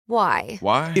Why?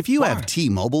 Why? If you have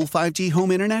T-Mobile 5G home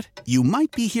internet, you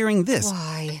might be hearing this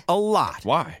Why? a lot.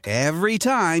 Why? Every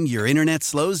time your internet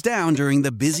slows down during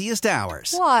the busiest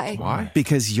hours. Why? Why?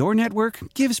 Because your network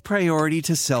gives priority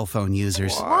to cell phone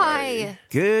users. Why?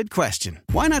 Good question.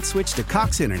 Why not switch to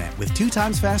Cox Internet with 2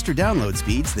 times faster download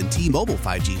speeds than T-Mobile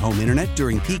 5G home internet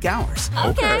during peak hours?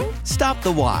 Okay. Stop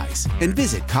the whys and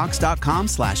visit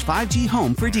cox.com/5G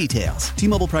home for details.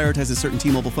 T-Mobile prioritizes certain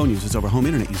T-Mobile phone users over home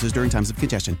internet users during times of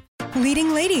congestion.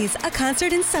 Leading Ladies, a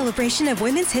concert in celebration of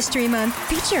Women's History Month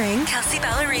featuring Kelsey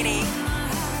Ballerini,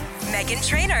 Meghan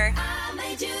Trainor,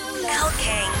 Elle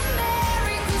King,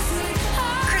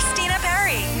 Christina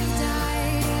Perri.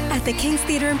 At the King's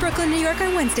Theater in Brooklyn, New York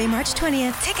on Wednesday, March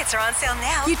 20th. Tickets are on sale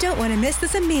now. You don't want to miss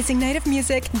this amazing night of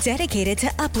music dedicated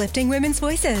to uplifting women's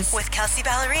voices. With Kelsey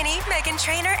Ballerini, Meghan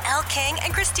Trainor, Elle King,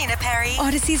 and Christina Perri.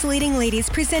 Odyssey's Leading Ladies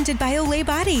presented by Olay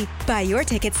Body. Buy your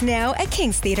tickets now at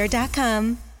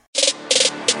kingstheater.com.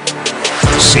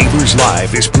 Sabres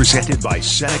Live is presented by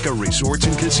Seneca Resorts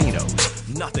and Casinos.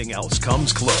 Nothing else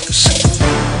comes close.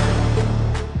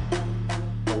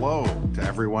 Hello to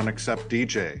everyone except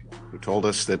DJ, who told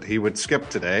us that he would skip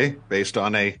today based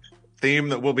on a theme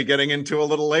that we'll be getting into a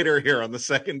little later here on the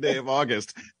second day of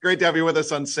August. Great to have you with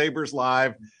us on Sabres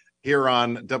Live here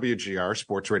on WGR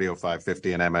Sports Radio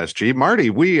 550 and MSG. Marty,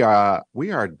 we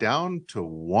are down to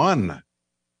one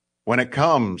when it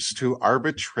comes to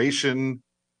arbitration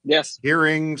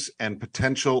hearings and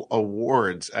potential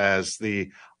awards, as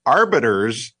the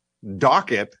arbiters'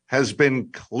 docket has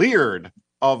been cleared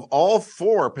of all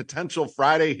 4 potential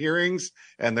Friday hearings,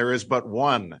 and there is but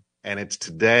one, and it's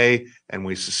today, and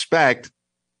we suspect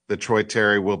that Troy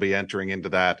Terry will be entering into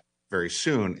that very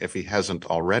soon if he hasn't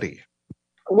already.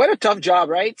 What a tough job,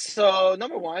 right? So,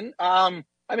 number one,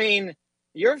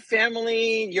 your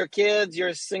family, your kids,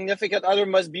 your significant other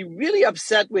must be really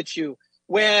upset with you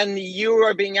when you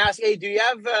are being asked, hey, do you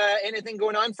have anything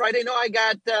going on Friday? No, I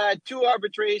got 2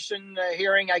 arbitration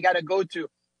hearing I got to go to.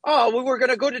 Oh, we were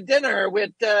going to go to dinner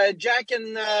with Jack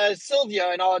and Sylvia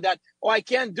and all of that. Oh, I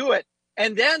can't do it.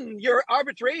 And then your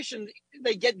arbitration,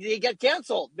 they get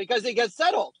canceled because they get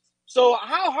settled. So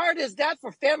how hard is that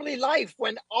for family life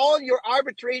when all your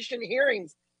arbitration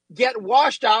hearings get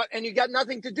washed out and you got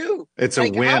nothing to do? It's a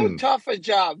win. How tough a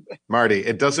job. Marty,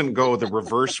 it doesn't go the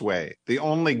reverse way. The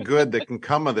only good that can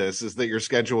come of this is that your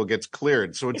schedule gets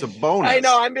cleared. So it's a bonus. I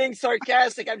know, I'm being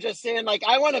sarcastic. I'm just saying,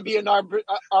 I want to be an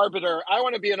arbiter. I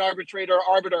want to be an arbitrator,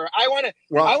 arbiter. I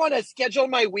want to schedule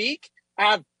my week.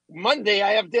 I have Monday,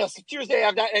 I have this. Tuesday, I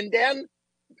have that. And then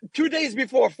 2 days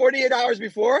before, 48 hours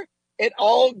before, it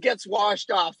all gets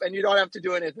washed off and you don't have to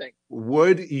do anything.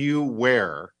 Would you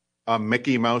wear a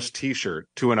Mickey Mouse t-shirt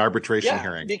to an arbitration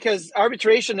hearing? Because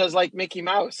arbitration is like Mickey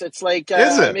Mouse. It's like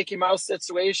a Mickey Mouse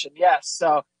situation. Yes.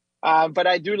 So, but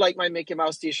I do like my Mickey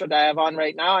Mouse t-shirt I have on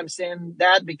right now. I'm saying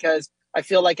that because I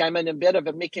feel like I'm in a bit of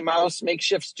a Mickey Mouse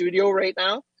makeshift studio right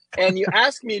now. And you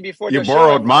asked me before the show. You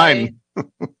borrowed mine.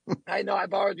 I know, I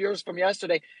borrowed yours from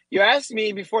yesterday. You asked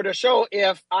me before the show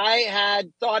if I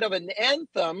had thought of an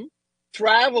anthem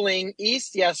traveling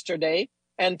east yesterday,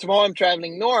 and tomorrow I'm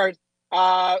traveling north.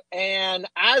 And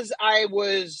as I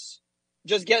was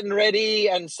just getting ready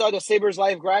and saw the Sabres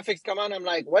Live graphics come on, I'm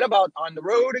like, what about On the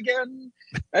Road Again?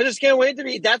 I just can't wait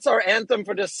that's our anthem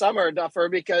for this summer, Duffer,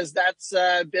 because that's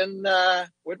been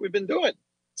what we've been doing.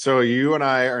 So you and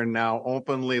I are now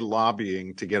openly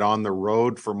lobbying to get on the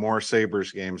road for more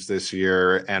Sabres games this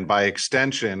year, and by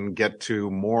extension, get to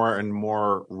more and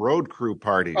more road crew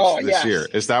parties this year.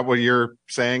 Is that what you're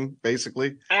saying,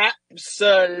 basically?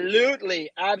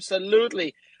 Absolutely.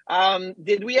 Absolutely.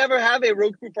 Did we ever have a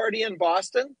road crew party in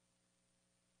Boston?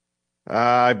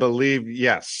 I believe,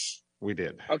 yes, we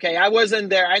did. Okay, I wasn't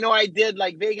there. I know I did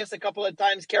like Vegas a couple of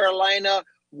times, Carolina,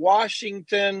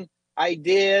 Washington, I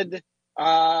did.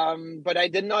 But I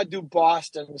did not do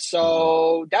Boston.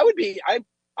 So that would be,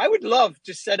 I would love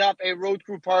to set up a road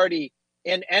crew party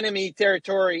in enemy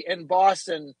territory in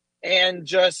Boston and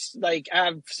just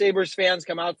have Sabres fans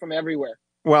come out from everywhere.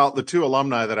 Well, the 2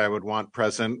 alumni that I would want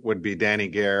present would be Danny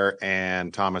Gare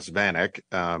and Thomas Vanek,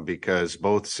 because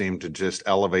both seem to just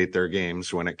elevate their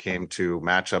games when it came to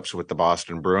matchups with the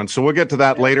Boston Bruins. So we'll get to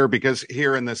that later, because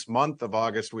here in this month of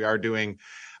August, we are doing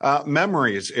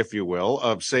memories, if you will,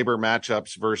 of Sabre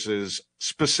matchups versus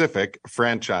specific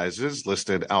franchises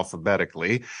listed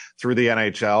alphabetically through the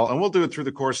NHL. And we'll do it through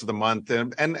the course of the month,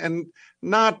 and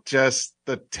not just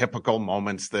the typical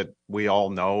moments that we all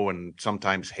know and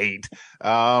sometimes hate.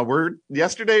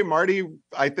 Yesterday, Marty,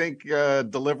 I think,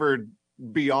 delivered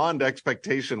beyond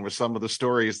expectation with some of the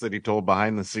stories that he told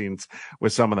behind the scenes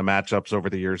with some of the matchups over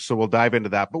the years. So we'll dive into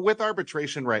that. But with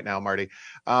arbitration right now, Marty,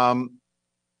 the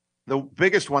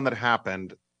biggest one that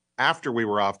happened after we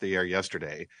were off the air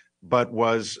yesterday, but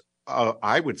was,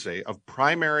 I would say, of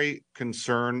primary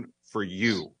concern for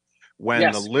you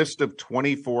when the list of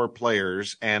 24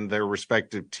 players and their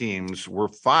respective teams were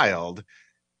filed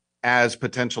as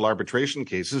potential arbitration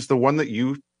cases. The one that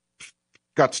you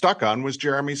got stuck on was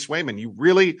Jeremy Swayman. You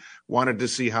really wanted to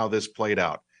see how this played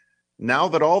out. Now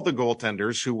that all the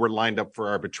goaltenders who were lined up for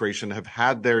arbitration have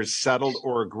had theirs settled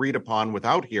or agreed upon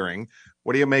without hearing,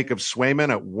 what do you make of Swayman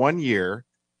at 1 year,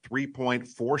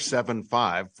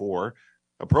 3.475 for,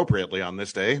 appropriately on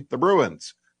this day, the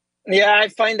Bruins? Yeah, I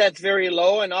find that's very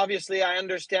low, and obviously I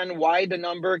understand why the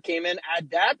number came in at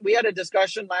that. We had a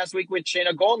discussion last week with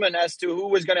Shayna Goldman as to who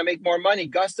was going to make more money,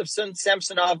 Gustafsson,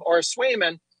 Samsonov, or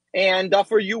Swayman, and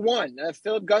for you won.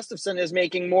 Philip Gustafsson is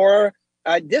making more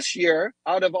this year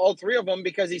out of all three of them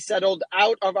because he settled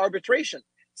out of arbitration.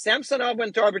 Samsonov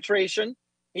went to arbitration.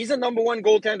 He's a number one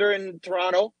goaltender in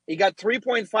Toronto. He got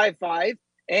 3.55,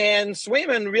 and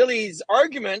Swayman, really, his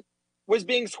argument was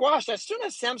being squashed. As soon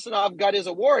as Samsonov got his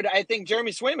award, I think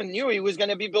Jeremy Swayman knew he was going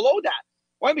to be below that.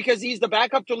 Why? Because he's the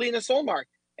backup to Linus Ullmark.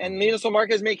 And Linus Ullmark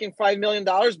is making $5 million.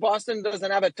 Boston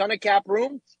doesn't have a ton of cap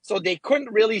room, so they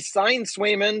couldn't really sign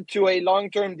Swayman to a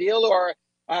long-term deal or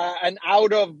an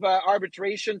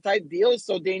out-of-arbitration type deal.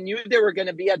 So they knew they were going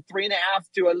to be at 3.5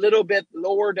 to a little bit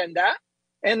lower than that,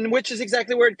 and which is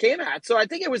exactly where it came at. So I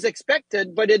think it was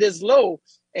expected, but it is low.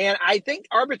 And I think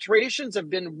arbitrations have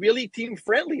been really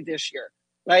team-friendly this year,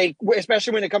 like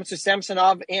especially when it comes to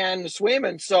Samsonov and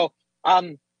Swayman. So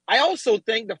I also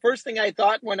think the first thing I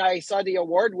thought when I saw the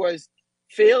award was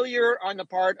failure on the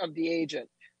part of the agent.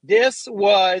 This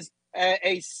was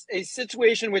a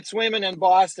situation with Swayman and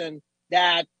Boston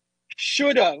that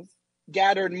should have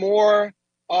gathered more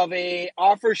of a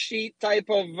offer sheet type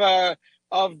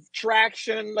of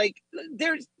traction. Like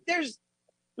there's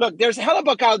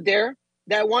Hellebuck out there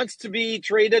that wants to be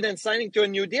traded and signing to a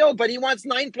new deal, but he wants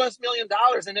 $9+ million.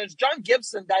 And there's John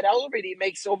Gibson that already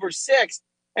makes over $6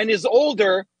 and is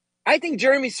older. I think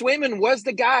Jeremy Swayman was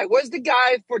the guy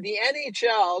for the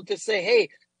NHL to say, hey,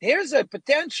 here's a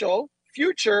potential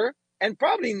future and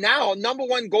probably now number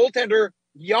one goaltender,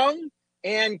 young,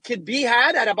 and could be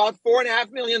had at about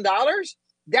 $4.5 million.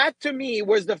 That to me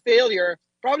was the failure.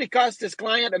 Probably cost his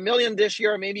client $1 million this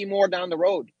year, maybe more down the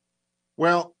road.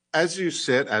 Well, as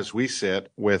we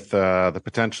sit with the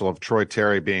potential of Troy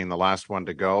Terry being the last one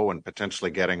to go and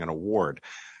potentially getting an award,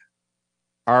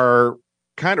 our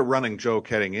kind of running joke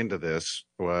heading into this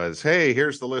was, hey,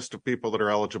 here's the list of people that are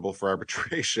eligible for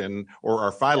arbitration or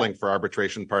are filing for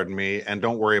arbitration, pardon me, and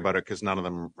don't worry about it because none of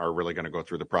them are really going to go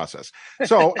through the process.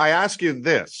 So I ask you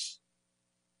this,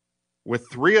 with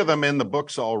 3 of them in the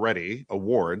books already,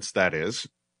 awards, that is,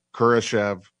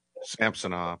 Kurashev,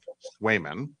 Samsonov,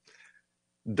 Swayman,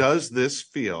 does this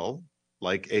feel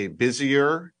like a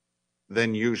busier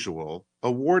than usual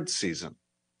award season?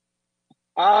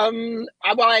 Well,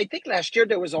 I think last year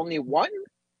there was only one.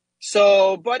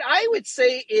 So, but I would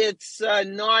say it's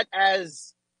not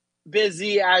as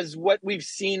busy as what we've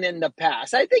seen in the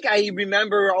past. I think I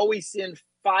remember always seeing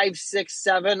 5, 6,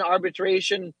 7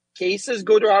 arbitration cases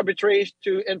go to arbitration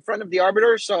in front of the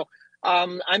arbiter. So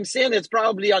I'm saying it's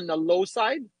probably on the low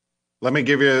side. Let me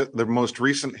give you the most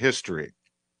recent history.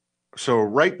 So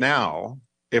right now,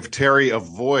 if Terry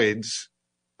avoids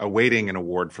awaiting an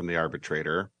award from the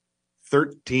arbitrator,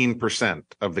 13%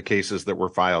 of the cases that were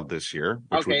filed this year,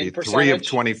 which would be percentage. 3 of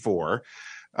 24,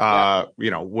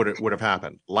 would have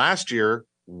happened. Last year,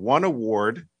 1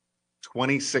 award,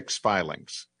 26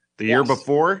 filings. The year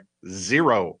before,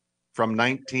 0 from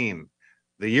 19.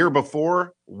 The year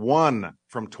before, 1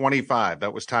 from 25.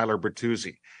 That was Tyler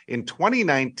Bertuzzi. In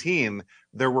 2019,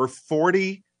 there were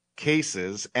 40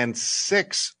 cases and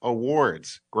 6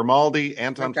 awards. Grimaldi,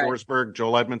 Anton Forsberg,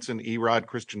 Joel Edmondson, Erod,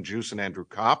 Christian Juice, and Andrew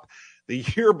Kopp. The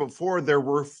year before, there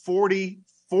were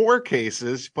 44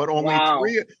 cases, but only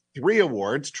three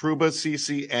awards, Trouba,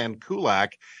 Ceci, and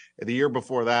Kulak. The year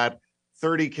before that,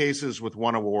 30 cases with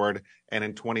 1 award. And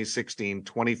in 2016,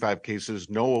 25 cases,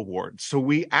 no awards. So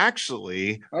we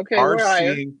actually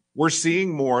we're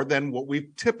seeing more than what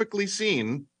we've typically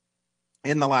seen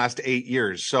in the last 8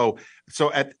 years. So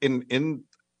in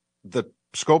the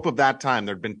scope of that time,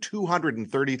 there'd been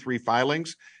 233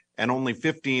 filings and only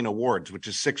 15 awards, which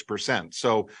is 6%.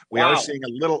 So we are seeing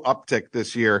a little uptick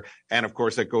this year. And of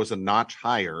course, that goes a notch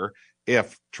higher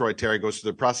if Troy Terry goes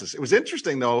through the process. It was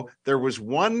interesting, though. There was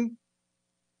one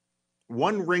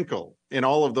wrinkle in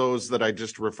all of those that I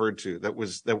just referred to that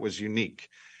was unique.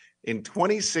 In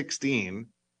 2016,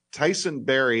 Tyson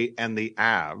Barrie and the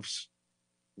Avs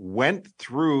went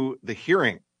through the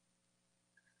hearing.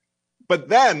 But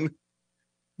then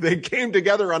they came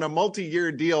together on a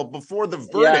multi-year deal before the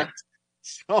verdict.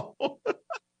 Yeah. So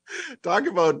talk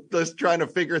about just trying to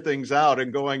figure things out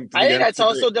and going to I think that's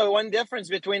also the one difference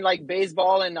between like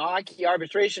baseball and hockey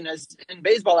arbitration. As in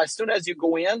baseball, as soon as you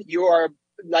go in, you're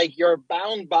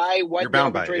bound by what the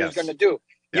arbitrator is going to do.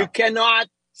 Yeah. You cannot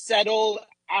settle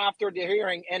after the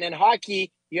hearing. And in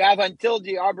hockey, you have until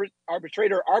the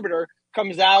arbiter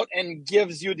comes out and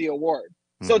gives you the award.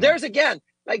 Mm-hmm. So there's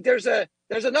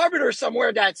an arbiter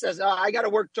somewhere that says, I got to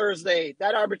work Thursday.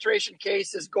 That arbitration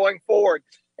case is going forward.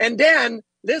 And then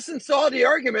listens to all the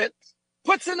argument,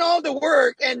 puts in all the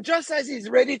work, and just as he's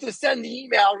ready to send the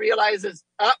email, realizes,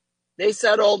 they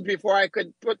settled before I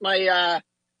could put my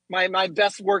my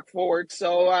best work forward.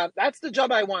 So that's the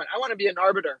job I want. I want to be an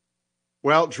arbiter.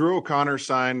 Well, Drew O'Connor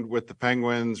signed with the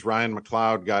Penguins. Ryan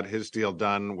McLeod got his deal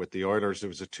done with the Oilers. It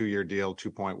was a 2-year deal,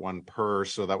 2.1 per.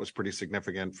 So that was pretty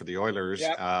significant for the Oilers.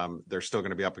 Yep. They're still going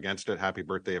to be up against it. Happy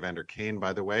birthday, Evander Kane,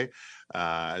 by the way,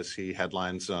 as he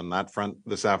headlines on that front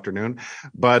this afternoon.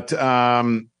 But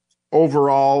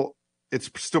overall,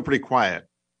 it's still pretty quiet.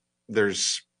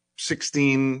 There's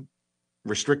 16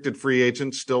 restricted free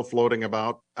agents still floating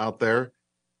about out there.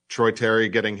 Troy Terry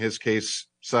getting his case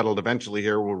settled eventually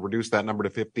here will reduce that number to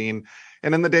 15.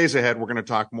 And in the days ahead, we're going to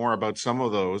talk more about some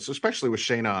of those, especially with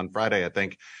Shayna on Friday, I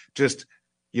think, just,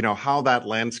 how that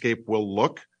landscape will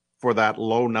look for that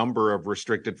low number of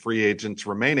restricted free agents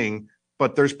remaining.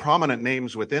 But there's prominent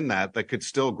names within that could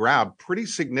still grab pretty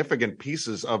significant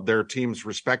pieces of their team's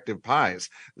respective pies.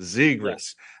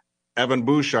 Zegras, Evan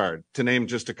Bouchard, to name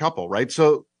just a couple, right?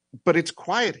 So, but it's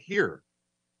quiet here.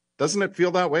 Doesn't it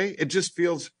feel that way? It just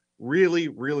feels really,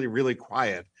 really, really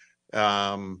quiet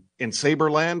in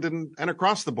Saberland and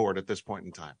across the board at this point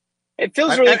in time. It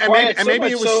feels really quiet. And maybe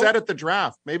it was set at the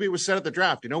draft. Maybe it was set at the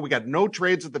draft. We got no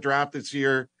trades at the draft this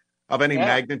year of any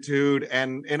magnitude.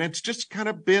 And it's just kind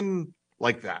of been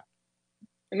like that.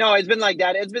 No, it's been like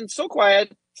that. It's been so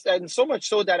quiet, and so much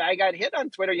so that I got hit on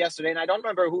Twitter yesterday, and I don't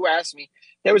remember who asked me.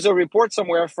 There was a report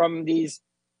somewhere from these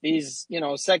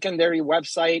secondary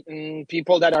website and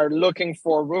people that are looking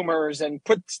for rumors and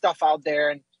put stuff out there.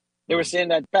 And they were saying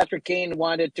that Patrick Kane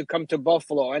wanted to come to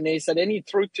Buffalo, and they said, any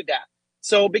truth to that?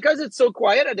 So because it's so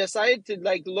quiet, I decided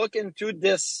to look into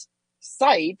this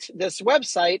site, this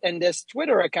website, and this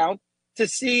Twitter account to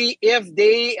see if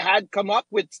they had come up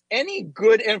with any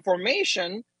good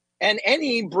information and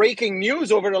any breaking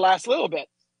news over the last little bit.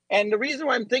 And the reason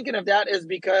why I'm thinking of that is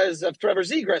because of Trevor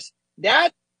Zegras.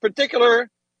 That particular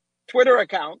Twitter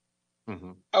account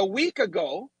a week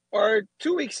ago or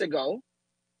 2 weeks ago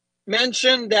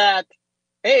mentioned that,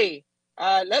 hey,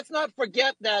 let's not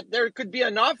forget that there could be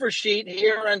an offer sheet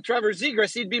here on Trevor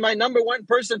Zegras. He'd be my number one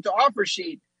person to offer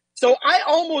sheet. So I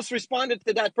almost responded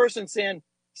to that person saying,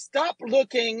 stop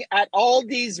looking at all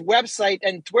these website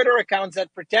and Twitter accounts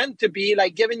that pretend to be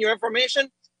giving you information,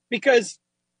 because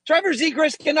Trevor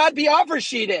Zegras cannot be offer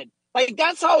sheeted.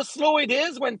 That's how slow it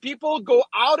is when people go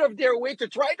out of their way to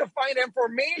try to find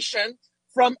information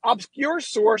from obscure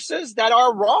sources that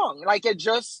are wrong.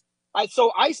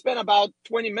 So I spent about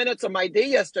 20 minutes of my day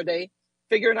yesterday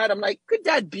figuring out, I'm like, could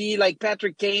that be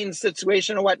Patrick Kane's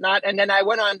situation or whatnot? And then I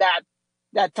went on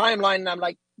that timeline and I'm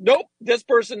like, nope, this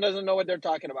person doesn't know what they're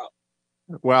talking about.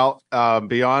 Well,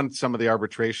 beyond some of the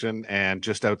arbitration and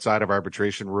just outside of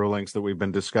arbitration rulings that we've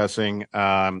been discussing,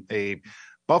 a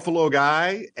Buffalo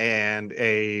guy and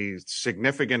a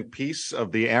significant piece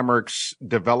of the Amerks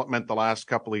development the last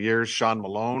couple of years, Sean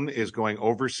Malone, is going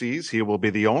overseas. He will be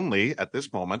the only, at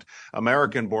this moment,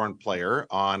 American-born player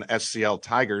on SCL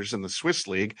Tigers in the Swiss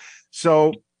League.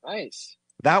 So nice.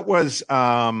 That was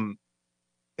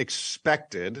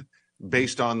expected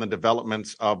based on the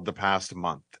developments of the past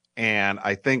month. And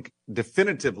I think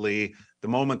definitively the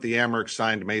moment the Amerks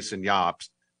signed Mason Jobst,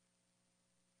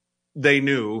 they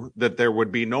knew that there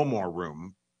would be no more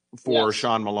room for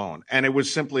Sean Malone. And it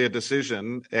was simply a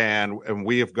decision, and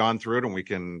we have gone through it, and we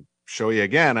can show you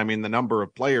again. I mean, the number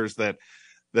of players that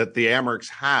the Amerks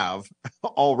have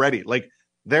already,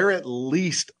 they're at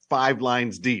least 5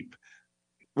 lines deep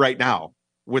right now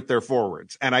with their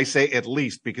forwards. And I say at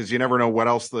least because you never know what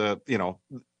else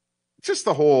just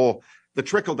the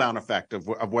trickle down effect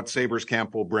of what Sabres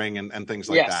camp will bring and things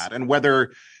like that. And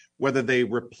whether they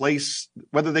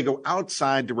go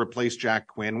outside to replace Jack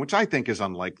Quinn, which I think is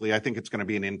unlikely. I think it's going to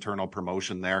be an internal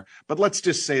promotion there. But let's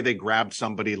just say they grabbed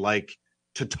somebody like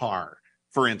Tatar,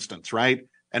 for instance, right?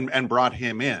 And brought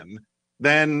him in.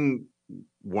 Then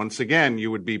once again,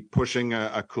 you would be pushing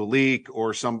a Kulik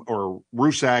or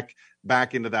Rusak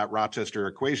back into that Rochester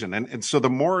equation. And so the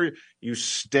more you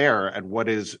stare at what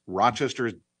is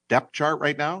Rochester's depth chart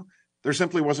right now, there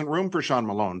simply wasn't room for Sean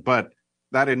Malone. But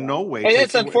that in no way. And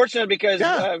it's unfortunate because,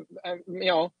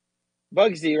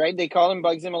 Bugsy, right? They call him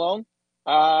Bugsy Malone.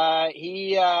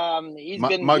 He's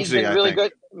been really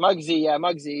good.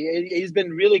 Muggsy. He's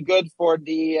been really good for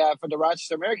the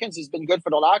Rochester Americans. He's been good for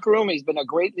the locker room. He's been a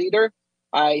great leader.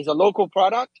 He's a local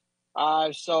product.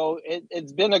 So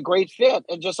it's been a great fit.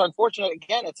 It's just unfortunate.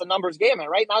 Again, it's a numbers game. And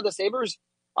right now the Sabres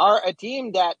are a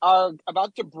team that are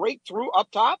about to break through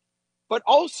up top, but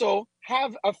also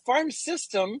have a farm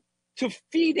system to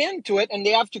feed into it, and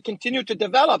they have to continue to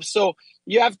develop. So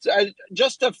you have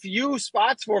just a few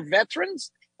spots for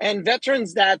veterans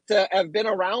that have been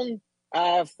around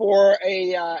for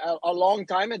a long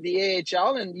time at the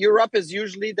AHL, and Europe is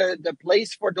usually the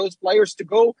place for those players to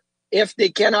go if they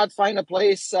cannot find a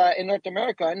place in North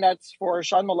America. And that's for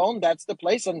Sean Malone. That's the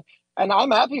place. And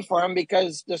I'm happy for him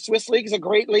because the Swiss League is a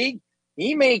great league.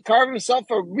 He may carve himself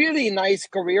a really nice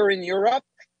career in Europe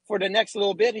for the next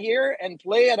little bit here and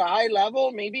play at a high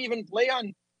level, maybe even play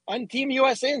on Team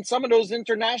USA in some of those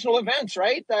international events,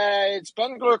 right?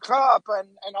 Spengler Cup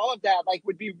and all of that,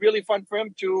 would be really fun for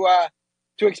him to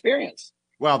experience.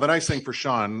 Well, the nice thing for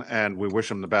Sean, and we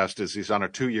wish him the best, is he's on a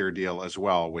 2-year deal as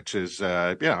well, which is,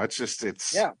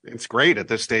 it's great at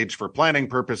this stage for planning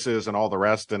purposes and all the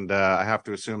rest. And I have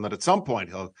to assume that at some point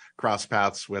he'll cross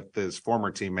paths with his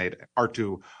former teammate,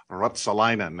 Arttu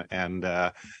Ruotsalainen, and,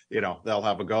 they'll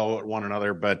have a go at one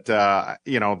another. But,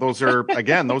 those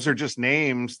are just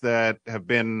names that have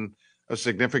been a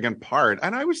significant part.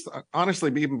 And I was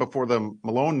honestly, even before the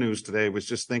Malone news today, was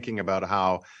just thinking about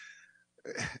how,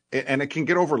 and it can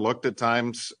get overlooked at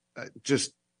times,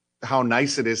 just how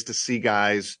nice it is to see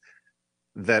guys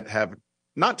that have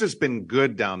not just been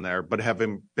good down there, but have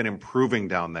been improving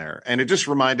down there. And it just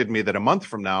reminded me that a month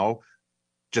from now,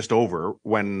 just over,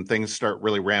 when things start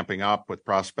really ramping up with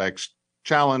Prospects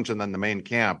Challenge and then the main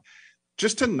camp,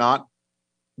 just to not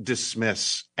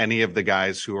dismiss any of the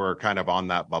guys who are kind of on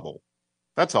that bubble.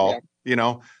 That's all.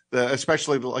 Yeah.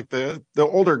 Especially the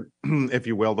older, if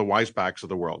you will, the Weisbachs of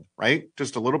the world, right?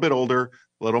 Just a little bit older,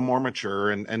 a little more mature,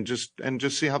 and just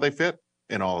see how they fit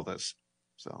in all of this.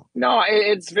 So no,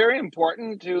 it's very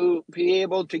important to be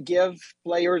able to give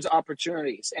players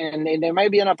opportunities, and there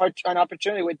might be an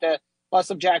opportunity with the loss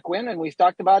of Jack Quinn, and we've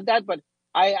talked about that. But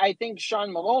I think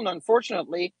Sean Malone,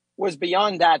 unfortunately, was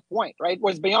beyond that point, right?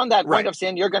 Was beyond that point of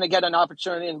saying you're going to get an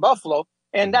opportunity in Buffalo.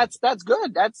 And that's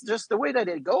good. That's just the way that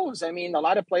it goes. I mean, a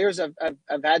lot of players have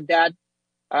had that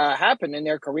happen in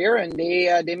their career, and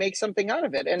they make something out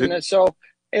of it. And so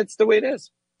it's the way it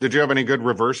is. Did you have any good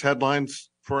reverse headlines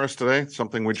for us today?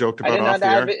 Something we joked about off the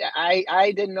air?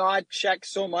 I did not check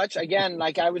so much. Again,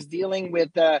 I was dealing with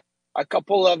a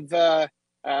couple of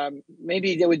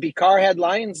maybe there would be car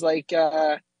headlines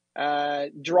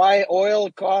dry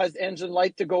oil caused engine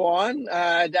light to go on.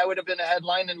 That would have been a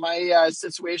headline in my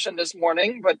situation this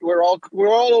morning, but we're all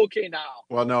okay now.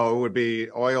 Well, no, it would be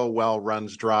oil well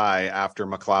runs dry after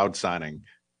McLeod signing.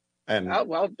 And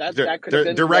that could have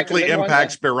been directly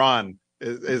impacts Biron.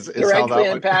 Is directly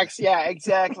how impacts. Yeah,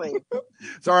 exactly.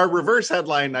 So our reverse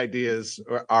headline ideas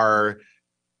are: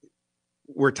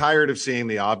 we're tired of seeing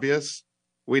the obvious.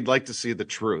 We'd like to see the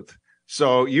truth.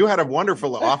 So you had a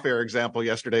wonderful off-air example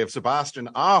yesterday of Sebastian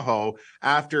Aho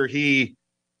after he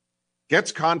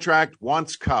gets contract,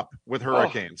 wants cup with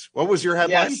Hurricanes. What was your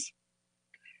headline?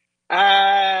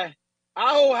 Yes.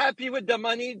 Aho happy with the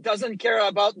money, doesn't care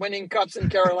about winning cups in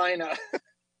Carolina.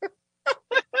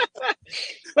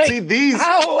 See, these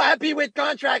Aho happy with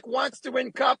contract, wants to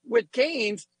win cup with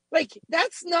Canes.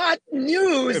 That's not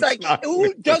news.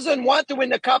 Who doesn't want to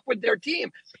win the cup with their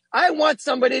team? I want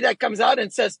somebody that comes out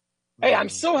and says, hey, I'm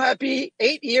so happy.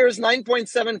 8 years,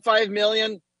 $9.75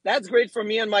 million. That's great for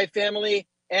me and my family.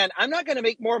 And I'm not going to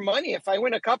make more money if I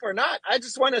win a cup or not. I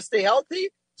just want to stay healthy.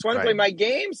 Just want to play my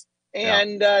games.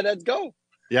 And let's go.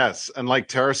 Yes. And like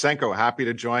Tarasenko, happy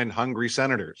to join Hungry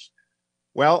Senators.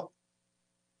 Well,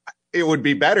 it would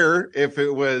be better if it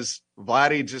was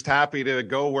Vladdy just happy to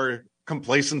go where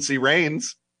complacency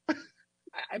reigns.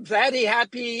 Vladdy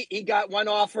happy he got one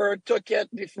offer, took it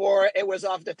before it was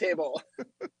off the table.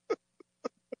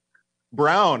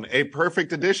 Brown, a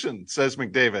perfect addition, says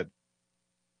McDavid.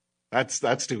 That's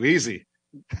too easy.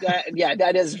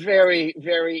 That is very,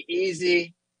 very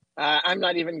easy. I'm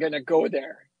not even going to go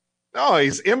there. No,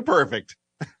 he's imperfect.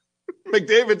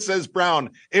 McDavid says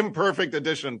Brown, imperfect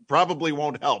addition, probably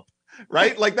won't help.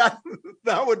 Right?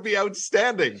 That would be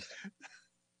outstanding.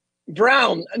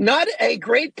 Brown, not a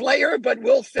great player, but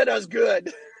will fit us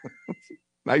good.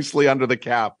 Nicely under the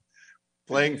cap.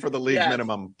 Playing for the league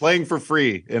minimum, playing for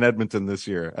free in Edmonton this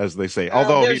year, as they say.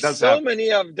 Although he does so many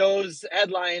of those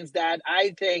headlines that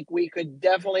I think we could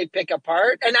definitely pick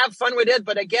apart and have fun with it.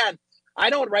 But again,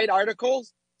 I don't write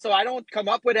articles, so I don't come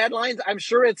up with headlines. I'm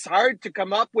sure it's hard to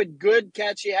come up with good,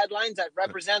 catchy headlines that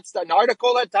represents an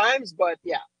article at times. But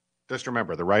yeah, just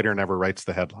remember, the writer never writes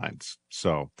the headlines.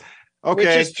 So, okay,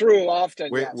 which is true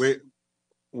often.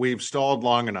 We've stalled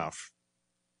long enough.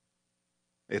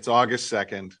 It's August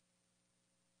 2nd.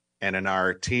 And in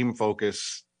our team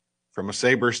focus from a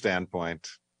Sabre standpoint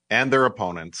and their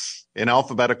opponents in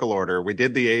alphabetical order, we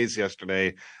did the A's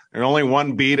yesterday. There's only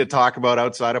one B to talk about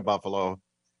outside of Buffalo.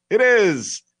 It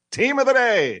is team of the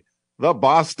day, the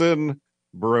Boston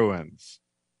Bruins.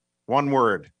 One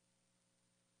word.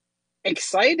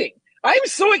 Exciting. I'm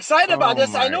so excited about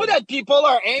this. I know that people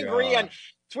are angry and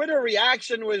Twitter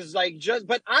reaction was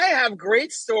but I have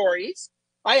great stories.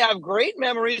 I have great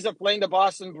memories of playing the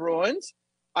Boston Bruins.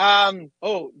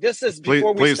 This is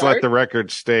before we please start. Let the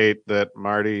record state that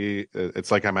Marty,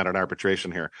 it's like I'm at an arbitration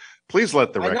here. Please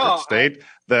let the record state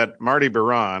that Marty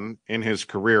Biron in his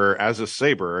career as a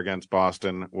Sabre against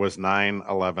Boston was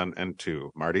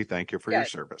 9-11-2. Marty, thank you for your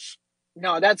service.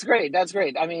 No, that's great. That's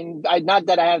great. I mean, not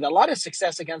that I had a lot of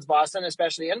success against Boston,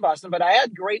 especially in Boston, but I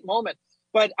had great moments.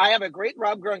 But I have a great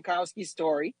Rob Gronkowski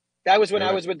story. That was when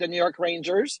I was with the New York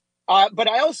Rangers. But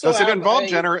I also does it involve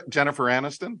Jennifer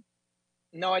Aniston?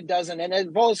 No, it doesn't. And it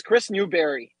involves Chris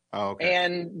Newberry. Oh, okay.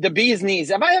 And the bee's knees.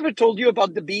 Have I ever told you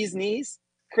about the bee's knees?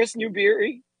 Chris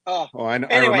Newberry? I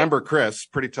remember Chris.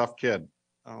 Pretty tough kid.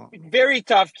 Oh. Very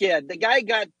tough kid. The guy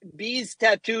got bees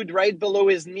tattooed right below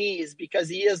his knees because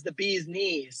he is the bee's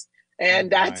knees. And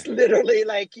that's literally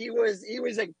he was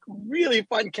a really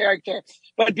fun character.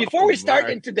 But before we start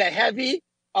into the heavy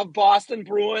of Boston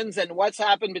Bruins and what's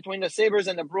happened between the Sabres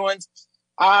and the Bruins,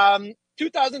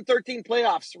 2013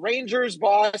 playoffs, Rangers,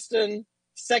 Boston,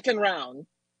 second round.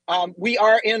 We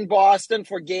are in Boston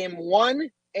for game 1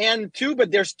 and 2,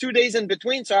 but there's 2 days in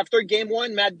between. So after game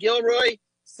 1, Matt Gilroy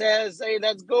says, hey,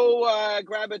 let's go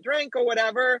grab a drink or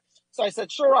whatever. So I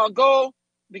said, sure, I'll go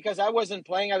because I wasn't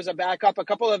playing. I was a backup. A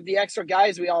couple of the extra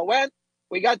guys, we all went.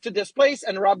 We got to this place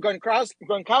and Rob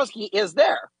Gronkowski is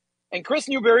there. And Chris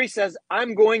Newberry says,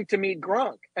 I'm going to meet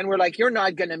Gronk. And we're like, you're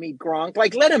not going to meet Gronk.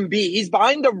 Let him be. He's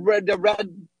behind the red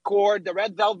cord, the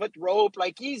red velvet rope.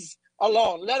 He's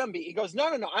alone. Let him be. He goes,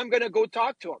 no. I'm going to go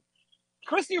talk to him.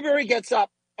 Chris Newberry gets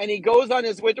up and he goes on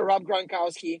his way to Rob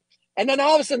Gronkowski. And then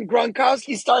all of a sudden,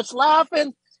 Gronkowski starts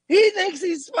laughing. He thinks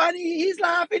he's funny. He's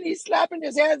laughing. He's slapping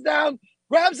his hands down,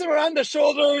 grabs him around the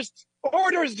shoulders,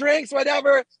 orders drinks,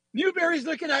 whatever. Newberry's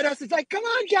looking at us. He's like, come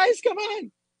on, guys, come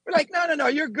on. We're like, no,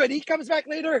 you're good. He comes back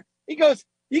later. He goes,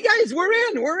 you guys, we're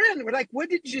in. We're like, what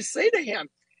did you say to him?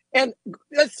 And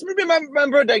let's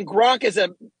remember that Gronk is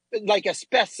a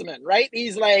specimen, right?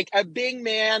 He's like a big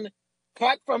man,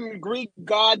 cut from Greek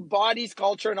god, body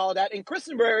sculpture and all that. And Chris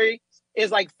Newberry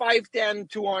is 5'10",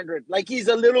 200. He's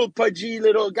a little pudgy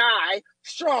little guy,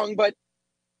 strong. But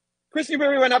Chris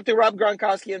Newberry went up to Rob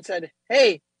Gronkowski and said,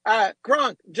 hey,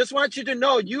 Gronk, just want you to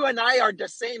know you and I are the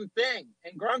same thing.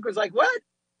 And Gronk was like, what?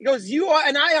 He goes, you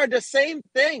and I are the same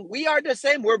thing. We are the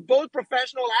same. We're both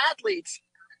professional athletes.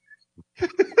 And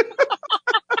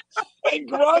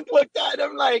Gronk looked at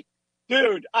him like,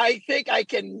 dude, I think I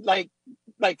can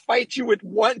fight you with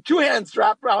 2 hands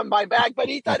wrapped around my back. But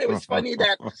he thought it was funny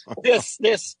that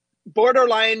this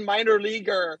borderline minor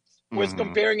leaguer was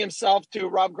comparing himself to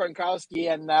Rob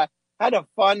Gronkowski and had a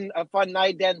fun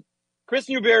night. Then Chris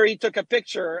Newberry took a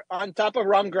picture on top of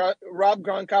Rob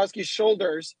Gronkowski's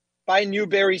shoulders by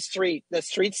Newberry Street, the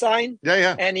street sign.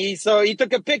 Yeah. And he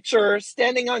took a picture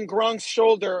standing on Gronk's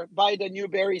shoulder by the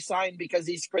Newberry sign because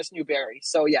he's Chris Newberry.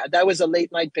 So yeah, that was a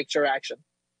late night picture action.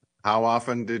 How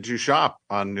often did you shop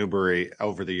on Newberry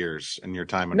over the years in your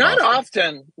time in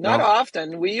Boston? Not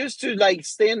often. We used to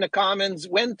stay in the Commons,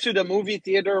 went to the movie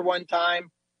theater one time.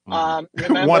 One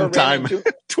time,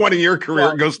 20-year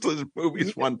career goes to the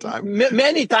movies one time.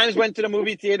 Many times went to the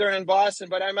movie theater in Boston,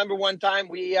 but I remember one time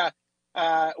we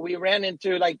ran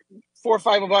into 4 or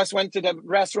 5 of us went to the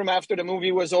restroom after the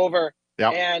movie was over.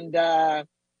 Yep. And,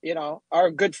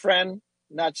 our good friend,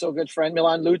 not so good friend,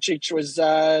 Milan Lucic was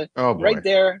right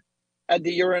there at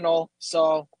the urinal.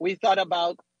 So we thought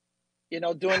about,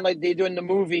 doing like they do in the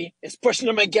movie, is pushing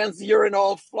him against the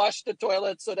urinal, flush the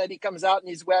toilet so that he comes out and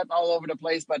he's wet all over the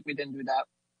place. But we didn't do that.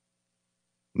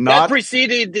 That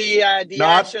preceded the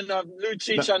action of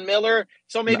Lucic on Miller.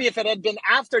 So maybe if it had been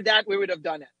after that, we would have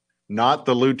done it. Not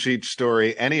the Lucic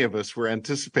story any of us were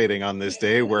anticipating on this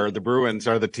day, where the Bruins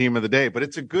are the team of the day, but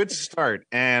it's a good start.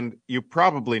 And you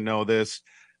probably know this.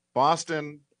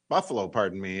 Buffalo,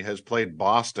 has played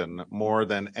Boston more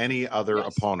than any other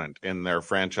opponent in their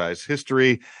franchise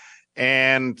history.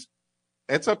 And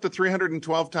it's up to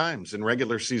 312 times in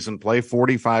regular season play,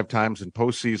 45 times in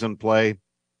postseason play.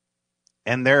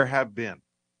 And there have been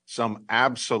some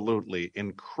absolutely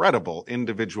incredible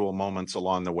individual moments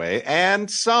along the way, and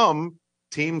some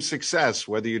team success,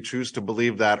 whether you choose to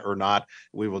believe that or not.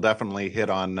 We will definitely hit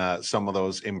on some of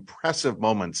those impressive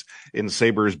moments in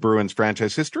Sabres Bruins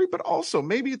franchise history, but also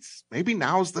maybe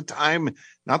now's the time,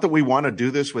 not that we want to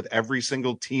do this with every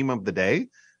single team of the day,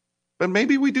 but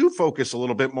maybe we do focus a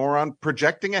little bit more on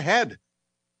projecting ahead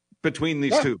between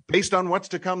these two, based on what's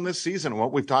to come this season,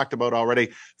 what we've talked about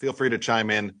already. Feel free to chime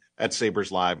in at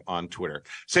Sabres Live on Twitter.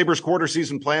 Sabres quarter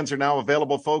season plans are now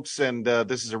available, folks, and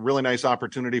this is a really nice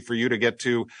opportunity for you to get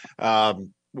to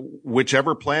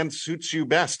whichever plan suits you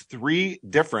best. 3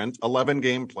 different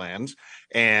 11-game plans,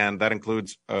 and that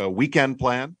includes a weekend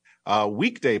plan, a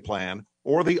weekday plan,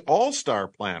 or the all-star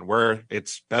plan, where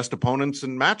it's best opponents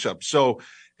and matchups. So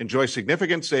enjoy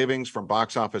significant savings from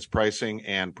box office pricing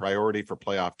and priority for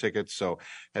playoff tickets. So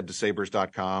head to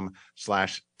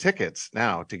sabres.com/tickets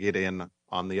now to get in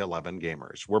on the 11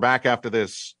 gamers. We're back after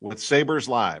this with Sabres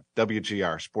Live,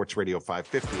 WGR Sports Radio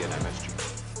 550 and MSG.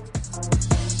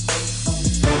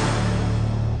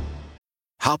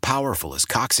 How powerful is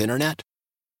Cox Internet?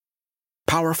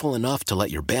 Powerful enough to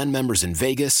let your band members in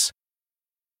Vegas,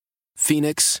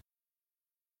 Phoenix,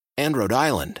 and Rhode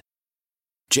Island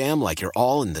jam like you're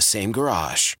all in the same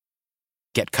garage.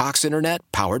 Get Cox Internet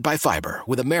powered by fiber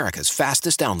with America's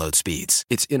fastest download speeds.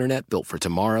 It's internet built for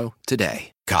tomorrow,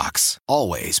 today. Cox,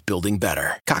 always building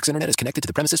better. Cox Internet is connected to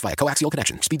the premises via coaxial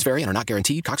connection. Speeds vary and are not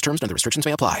guaranteed. Cox terms and other restrictions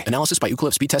may apply. Analysis by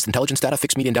Ookla Speed Test Intelligence Data.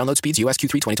 Fixed median download speeds. US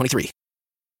Q3 2023.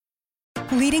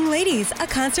 Leading Ladies, a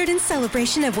concert in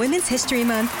celebration of Women's History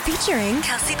Month featuring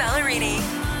Kelsey Ballerini,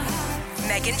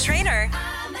 Meghan Trainor,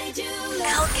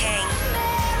 Elle King,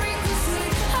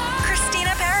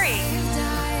 Christina Perry.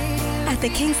 At the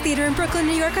King's Theater in Brooklyn,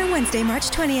 New York on Wednesday, March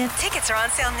 20th. Tickets are on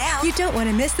sale now. You don't want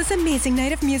to miss this amazing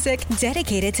night of music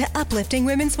dedicated to uplifting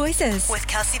women's voices. With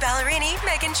Kelsey Ballerini,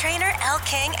 Meghan Trainor, Elle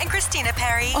King, and Christina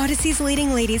Perry. Odyssey's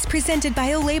Leading Ladies, presented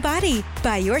by Olay Body.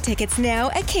 Buy your tickets now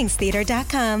at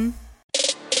kingstheater.com.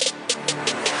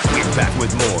 We're back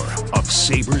with more of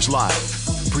Sabres Live,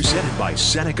 presented by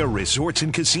Seneca Resorts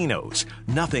and Casinos.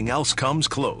 Nothing else comes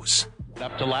close.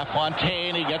 Up to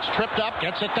LaFontaine, he gets tripped up,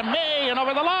 gets it to May, and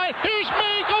over the line, here's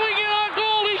May going in on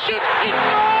goal, he shoots, he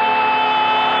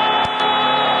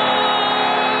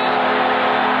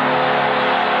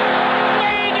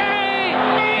Mayday!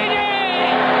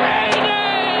 Mayday!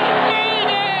 Mayday!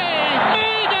 Mayday!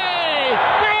 Mayday!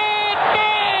 Brad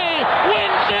May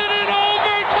wins it in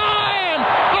overtime!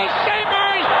 The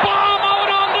Sabres bomb out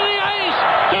onto the ice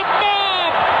to Bob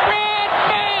Brad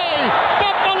May!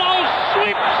 Buffalo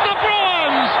sweeps the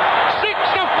Bruins!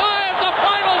 6-5, the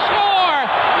final score.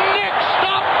 Next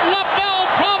up, LaBelle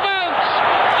Province.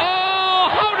 Oh,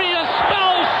 how do you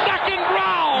spell second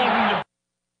round?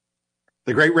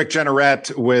 The great Rick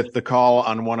Jeanneret with the call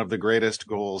on one of the greatest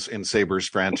goals in Sabres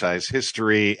franchise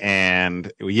history.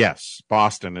 And yes,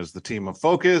 Boston is the team of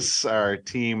focus, our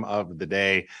team of the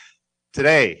day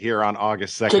today here on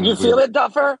August 2nd. Can you feel it,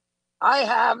 Duffer? I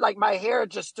have, like, my hair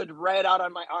just stood right out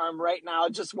on my arm right now,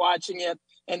 just watching it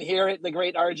and hear it. The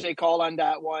great RJ call on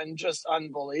that one. Just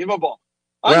unbelievable.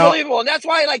 Unbelievable. And that's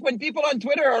why, like, when people on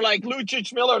Twitter are like,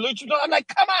 Lucic Miller, I'm like,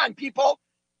 come on, people.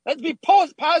 Let's be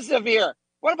positive here.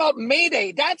 What about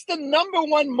Mayday? That's the number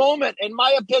one moment, in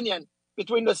my opinion,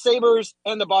 between the Sabres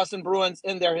and the Boston Bruins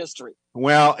in their history.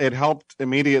 Well, it helped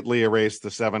immediately erase the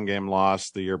 7-game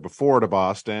loss the year before to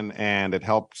Boston, and it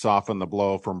helped soften the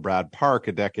blow from Brad Park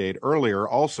a decade earlier,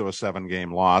 also a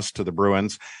 7-game loss to the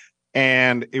Bruins.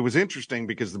 And it was interesting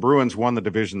because the Bruins won the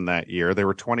division that year. They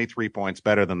were 23 points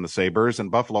better than the Sabres, and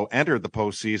Buffalo entered the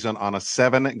postseason on a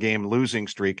 7-game losing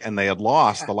streak, and they had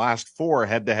lost the last 4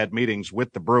 head-to-head meetings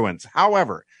with the Bruins.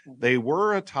 However, they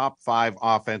were a top 5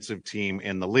 offensive team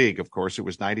in the league. Of course, it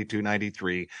was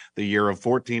 92-93, the year of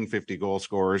 14 50-goal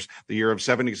scorers, the year of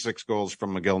 76 goals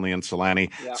from McGillney and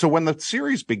Solani. Yeah. So when the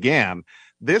series began,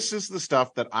 this is the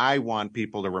stuff that I want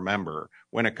people to remember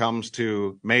when it comes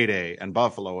to Mayday and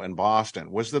Buffalo and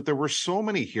Boston, was that there were so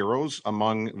many heroes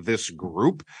among this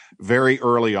group very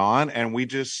early on, and we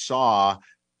just saw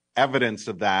evidence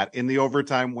of that in the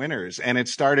overtime winners. And it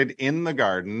started in the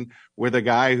Garden with a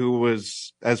guy who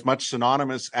was as much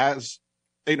synonymous as,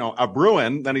 a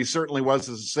Bruin than he certainly was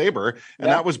as a Sabre, and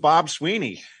that was Bob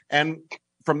Sweeney. And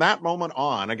from that moment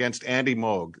on against Andy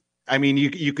Moog, I mean,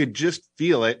 you could just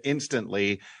feel it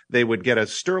instantly. They would get a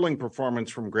sterling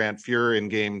performance from Grant Fuhr in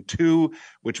game 2,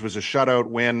 which was a shutout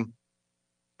win.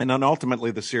 And then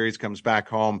ultimately the series comes back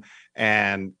home.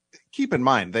 And keep in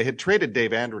mind, they had traded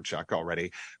Dave Andreychuk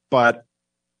already, but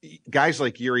guys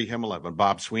like Yuri Himalev and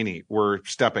Bob Sweeney were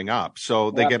stepping up. So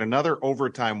they get another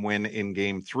overtime win in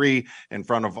game 3 in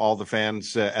front of all the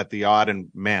fans at the Odd. And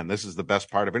man, this is the best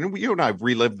part of it. And you and I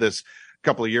relived this a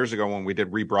couple of years ago when we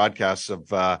did rebroadcasts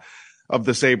of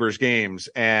the Sabres games.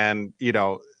 And, you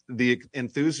know, the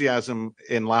enthusiasm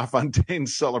in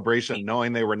LaFontaine's celebration,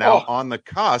 knowing they were now on the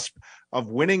cusp of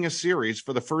winning a series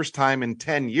for the first time in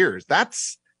 10 years.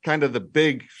 That's kind of the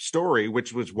big story,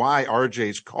 which was why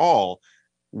RJ's call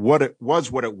what it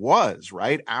was,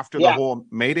 right? After the whole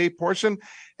Mayday portion.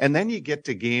 And then you get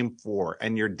to game 4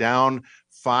 and you're down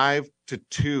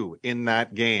 5-2 in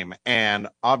that game. And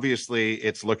obviously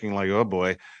it's looking like, oh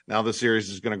boy, now the series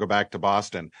is going to go back to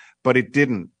Boston. But it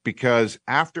didn't, because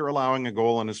after allowing a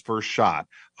goal in his first shot,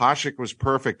 Hasek was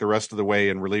perfect the rest of the way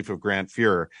in relief of Grant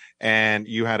Fuhr. And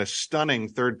you had a stunning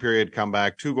third period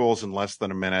comeback, 2 goals in less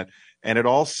than a minute. And it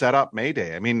all set up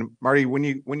Mayday. I mean, Marty, when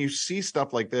you see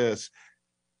stuff like this,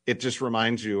 it just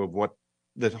reminds you of what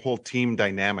the whole team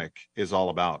dynamic is all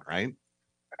about, right?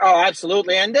 Oh,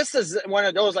 absolutely. And this is one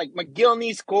of those, like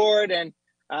McGillney scored, and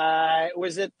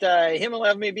was it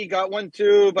Himalev maybe got one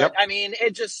too? But I mean,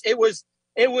 it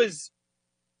was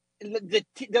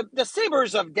the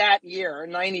Sabres of that year,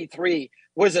 93,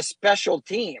 was a special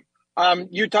team.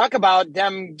 You talk about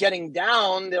them getting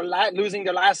down, losing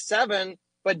their last 7,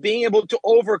 but being able to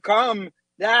overcome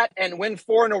that and win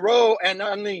 4 in a row, and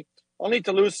only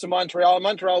to lose to Montreal.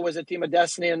 Montreal was a team of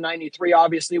destiny in 93,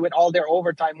 obviously, with all their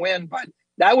overtime win, but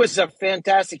that was a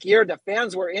fantastic year. The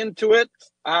fans were into it.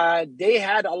 They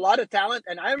had a lot of talent,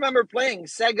 and I remember playing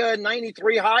Sega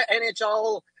 93 high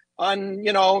NHL on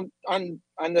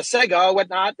the Sega,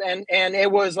 whatnot, and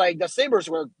it was like the Sabres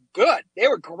were good. They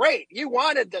were great. You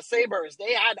wanted the Sabres.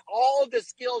 They had all the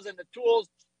skills and the tools.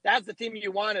 That's the team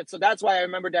you wanted. So that's why I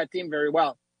remember that team very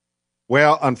well.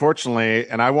 Well, unfortunately,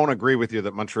 and I won't agree with you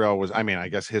that Montreal was, I mean, I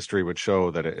guess history would show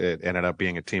that it ended up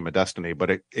being a team of destiny, but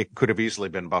it could have easily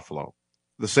been Buffalo.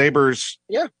 The Sabres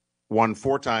won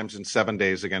 4 times in 7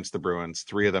 days against the Bruins,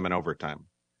 3 of them in overtime.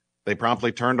 They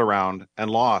promptly turned around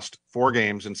and lost 4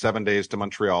 games in 7 days to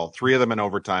Montreal, 3 of them in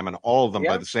overtime, and all of them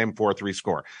by the same 4-3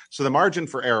 score. So the margin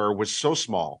for error was so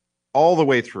small all the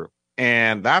way through.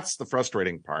 And that's the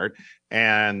frustrating part.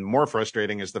 And more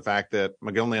frustrating is the fact that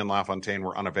McGillney and LaFontaine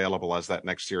were unavailable as that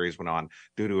next series went on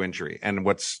due to injury. And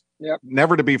what's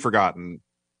never to be forgotten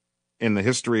in the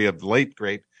history of the late,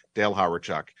 great Dale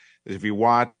Hawerchuk is if you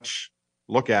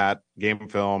look at game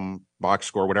film, box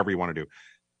score, whatever you want to do,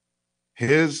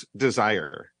 his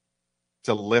desire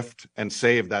to lift and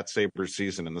save that Sabres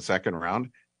season in the second round,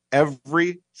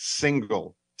 every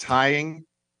single tying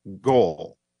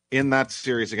goal in that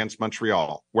series against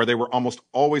Montreal, where they were almost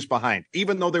always behind,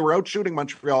 even though they were out shooting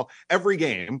Montreal every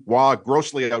game, while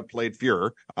grossly outplayed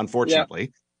Fuhr,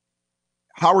 unfortunately,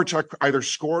 Hawerchuk either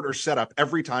scored or set up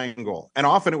every tying goal. And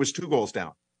often it was 2 goals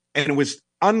down. And it was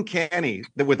uncanny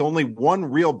that with only one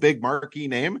real big marquee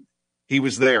name, he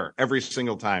was there every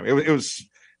single time. It was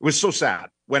so sad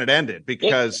when it ended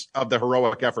because of the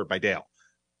heroic effort by Dale.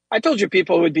 I told you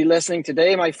people would be listening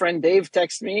today. My friend Dave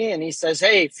texted me and he says,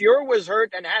 hey, Fuhr was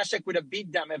hurt and Hasek would have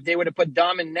beat them if they would have put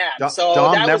Dom in net.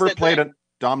 Dom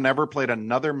never played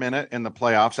another minute in the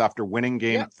playoffs after winning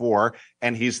game 4.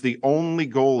 And he's the only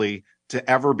goalie to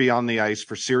ever be on the ice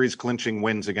for series clinching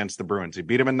wins against the Bruins. He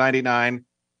beat him in 99,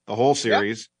 the whole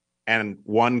series, and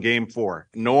won game 4.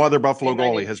 No other Buffalo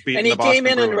goalie has beaten the Boston Bruins.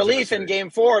 And he came in relief in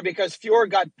game 4 because Fuhr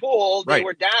got pulled. They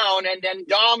were down, and then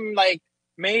Dom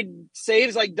made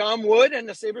saves like Dom would, and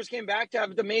the Sabres came back to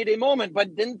have the Mayday moment,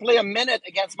 but didn't play a minute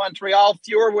against Montreal.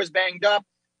 Fuhr was banged up,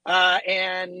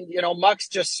 and Mux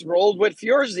just rolled with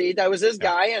Furzy. That was his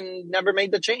guy, and never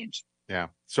made the change. Yeah.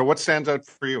 So what stands out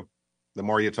for you the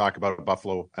more you talk about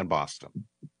Buffalo and Boston?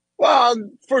 Well,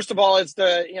 first of all, it's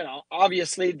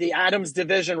obviously the Adams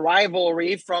division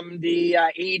rivalry from the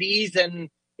 80s and,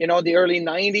 the early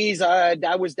 90s.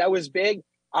 That was big.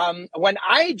 When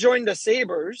I joined the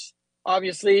Sabres,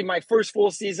 obviously my first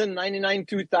full season,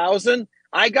 99-2000,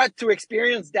 I got to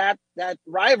experience that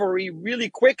rivalry really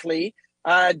quickly.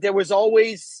 There was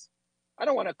always, I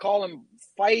don't want to call them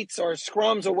fights or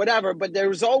scrums or whatever, but there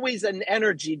was always an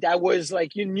energy that was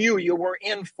like you knew you were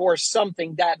in for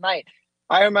something that night.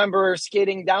 I remember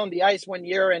skating down the ice one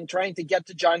year and trying to get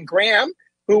to John Graham,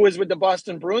 who was with the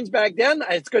Boston Bruins back then.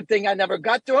 It's a good thing I never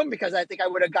got to him because I think I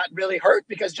would have gotten really hurt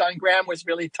because John Graham was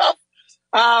really tough.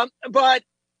 But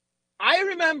I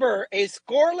remember a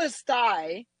scoreless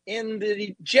tie in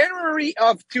the January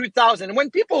of 2000. When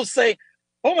people say,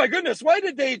 oh my goodness, why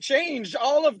did they change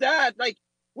all of that? Like,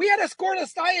 we had a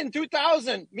scoreless tie in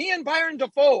 2000. Me and Byron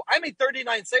Dafoe. I made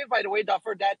 39 saves, by the way,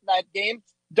 for that game.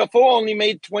 Dafoe only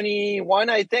made 21,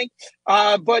 I think.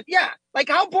 But yeah, like,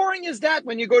 how boring is that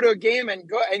when you go to a game and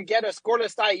get a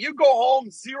scoreless tie? You go home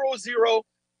 0-0,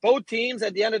 both teams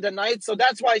at the end of the night. So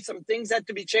that's why some things had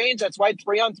to be changed. That's why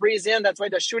 3-on-3 is in. That's why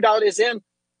the shootout is in.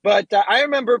 But I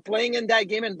remember playing in that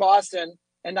game in Boston,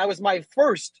 and that was my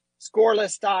first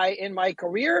scoreless tie in my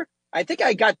career. I think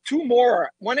I got two more,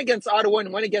 one against Ottawa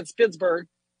and one against Pittsburgh.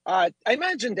 I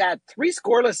imagine that 3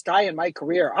 scoreless tie in my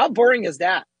career. How boring is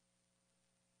that?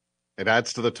 It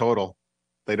adds to the total.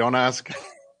 They don't ask.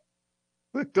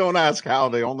 Don't ask how.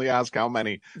 They only ask how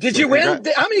many. Did you win?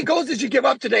 How many goals did you give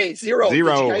up today? 0. Did you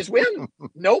guys win?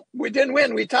 Nope, we didn't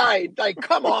win. We tied. Like,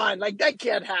 come on. Like, that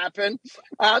can't happen.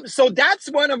 So that's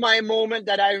one of my moments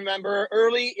that I remember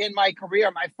early in my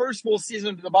career, my first full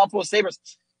season with the Buffalo Sabres.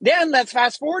 Then let's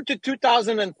fast forward to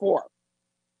 2004.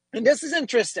 And this is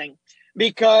interesting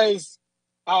because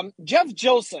Jeff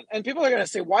Gilson, and people are going to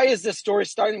say, why is this story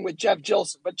starting with Jeff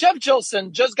Gilson? But Jeff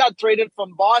Gilson just got traded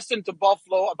from Boston to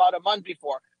Buffalo about a month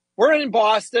before. We're in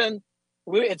Boston.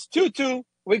 It's 2-2.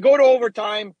 We go to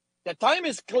overtime. The time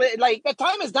is clear. Like, the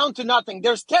time is down to nothing.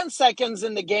 There's 10 seconds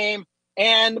in the game,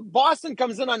 and Boston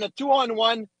comes in on a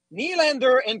 2-on-1.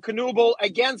 Nylander and Knuble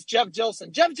against Jeff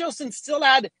Gilson. Jeff Gilson still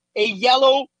had a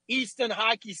yellow Easton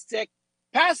hockey stick.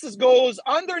 Passes goes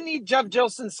underneath Jeff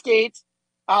Gilson's skates.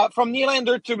 From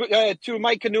Nylander to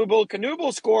Mike Knuble.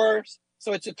 Knuble scores.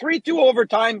 So it's a 3-2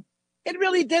 overtime. It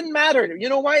really didn't matter. You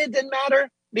know why it didn't matter?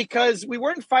 Because we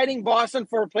weren't fighting Boston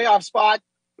for a playoff spot.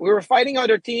 We were fighting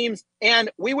other teams, and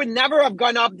we would never have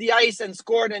gone up the ice and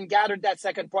scored and gathered that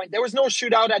second point. There was no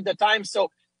shootout at the time, so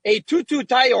a 2-2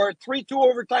 tie or a 3-2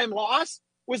 overtime loss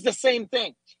was the same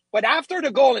thing. But after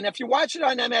the goal, and if you watch it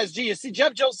on MSG, you see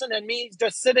Jeff Gilson and me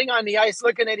just sitting on the ice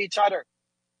looking at each other.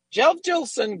 Jeff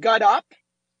Gilson got up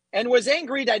and was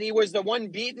angry that he was the one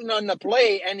beaten on the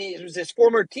play, and he was his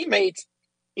former teammates.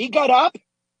 He got up,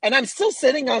 and I'm still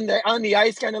sitting on the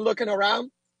ice kind of looking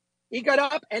around. He got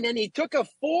up, and then he took a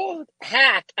full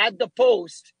hack at the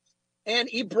post, and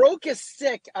he broke his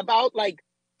stick about like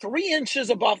 3 inches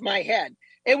above my head.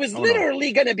 It was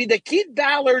literally going to be the Keith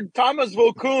Ballard, Thomas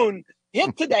Vokoun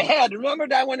hit to the head. Remember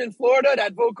that one in Florida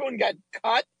that Vokoun got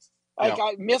cut? Like,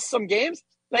 I missed some games.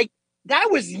 Like, that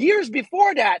was years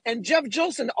before that. And Jeff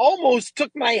Gilson almost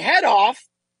took my head off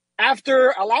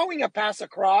after allowing a pass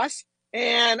across.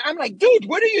 And I'm like, dude,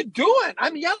 what are you doing?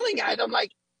 I'm yelling at him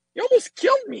like, you almost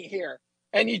killed me here.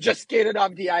 And he just skated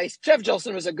off the ice. Jeff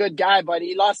Gilson was a good guy, but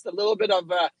he lost a little bit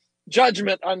of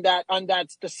judgment on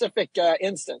that specific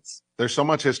instance. There's so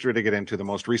much history to get into. The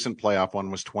most recent playoff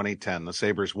one was 2010. The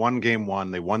Sabres won game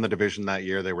 1. They won the division that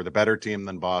year. They were the better team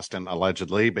than Boston,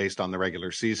 allegedly, based on the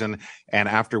regular season. And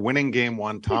after winning game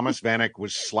 1, Thomas Vanek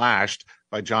was slashed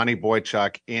by Johnny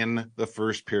Boychuk in the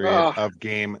first period of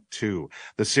game 2.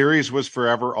 The series was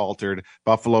forever altered.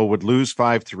 Buffalo would lose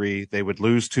 5-3. They would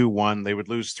lose 2-1. They would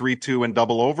lose 3-2 in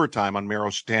double overtime on Miro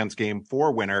Stan's game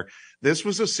 4 winner. This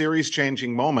was a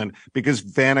series-changing moment because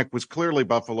Vanek was clearly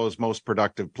Buffalo's most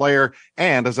productive player.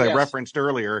 And as I referenced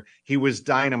earlier, he was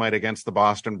dynamite against the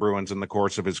Boston Bruins in the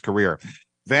course of his career.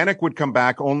 Vanek would come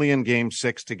back only in game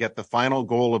 6 to get the final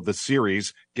goal of the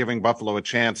series, giving Buffalo a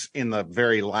chance in the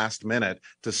very last minute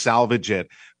to salvage it.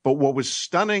 But what was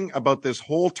stunning about this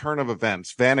whole turn of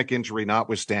events, Vanek injury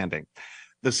notwithstanding,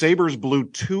 the Sabres blew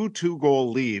 2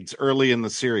 2-goal leads early in the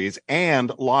series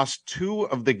and lost 2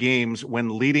 of the games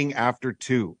when leading after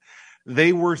 2.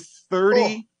 They were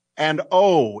 30-0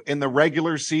 in the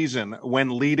regular season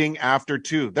when leading after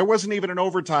 2. There wasn't even an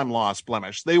overtime loss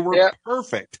blemish. They were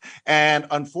perfect. And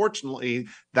unfortunately,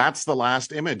 that's the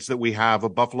last image that we have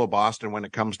of Buffalo Boston when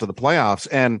it comes to the playoffs.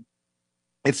 And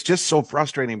it's just so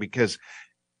frustrating because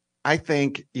I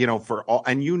think, for all,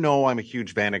 and I'm a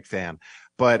huge Vanek fan,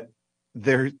 but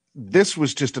this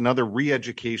was just another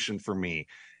re-education for me.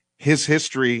 His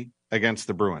history against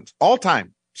the Bruins. All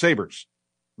time Sabres,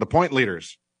 the point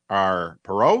leaders are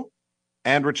Perreault,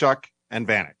 Andrechuk, and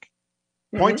Vanek.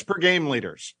 Points per game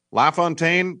leaders: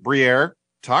 LaFontaine, Briere,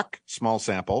 Tuck, small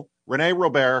sample, Rene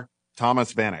Robert,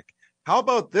 Thomas Vanek. How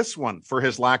about this one for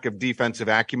his lack of defensive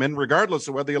acumen, regardless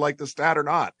of whether you like the stat or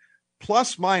not?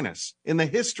 Plus minus in the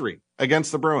history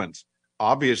against the Bruins.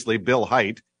 Obviously, Bill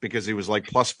Height, because he was like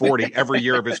plus 40 every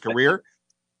year of his career.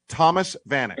 Thomas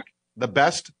Vanek, the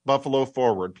best Buffalo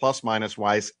forward, plus minus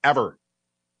wise, ever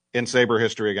in Sabre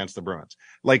history against the Bruins.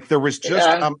 Like, there was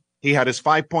just He had his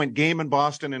 5-point game in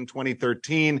Boston in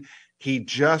 2013. He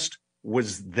just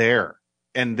was there.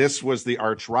 And this was the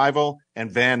arch rival,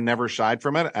 and Van never shied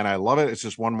from it. And I love it. It's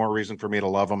just one more reason for me to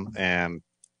love him. And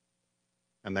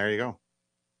there you go.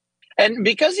 And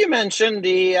because you mentioned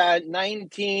the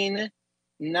 1999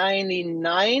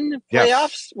 playoffs,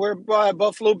 Yes. where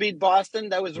Buffalo beat Boston,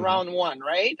 that was round one,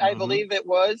 right? I believe it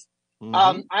was.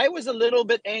 I was a little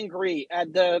bit angry at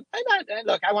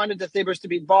look, I wanted the Sabres to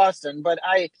beat Boston, but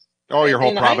your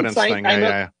whole Providence thing.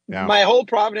 Yeah. My whole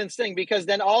Providence thing, because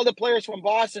then all the players from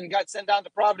Boston got sent down to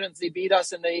Providence. They beat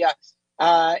us in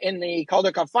the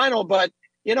Calder Cup final. But,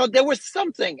 there was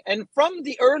something. And from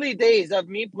the early days of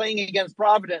me playing against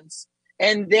Providence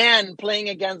and then playing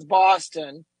against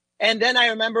Boston, and then I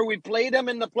remember we played them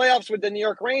in the playoffs with the New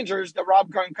York Rangers, the Rob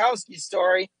Gronkowski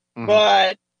story.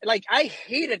 But, I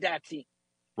hated that team.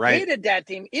 Right. Hated that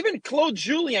team. Even Claude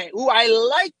Julien, who I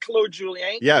like Claude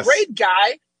Julien. Yes. Great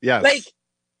guy. Yes.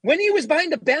 When he was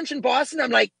behind the bench in Boston, I'm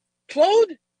like,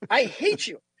 Claude, I hate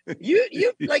you. You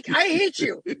I hate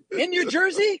you. In New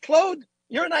Jersey, Claude,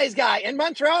 you're a nice guy. In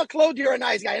Montreal, Claude, you're a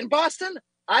nice guy. In Boston,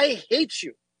 I hate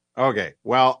you. Okay.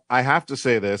 Well, I have to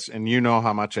say this, and you know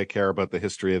how much I care about the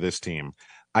history of this team.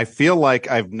 I feel like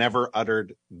I've never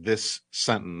uttered this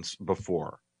sentence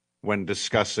before when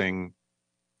discussing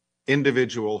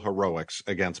individual heroics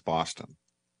against Boston.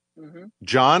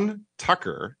 John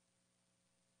Tucker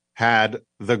had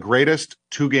the greatest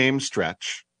 2-game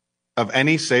stretch of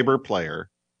any Sabre player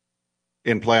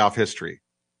in playoff history,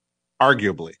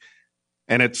 arguably.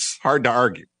 And it's hard to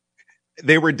argue.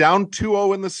 They were down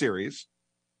 2-0 in the series.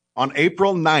 On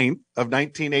April 9th of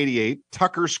 1988,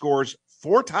 Tucker scores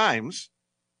 4 times.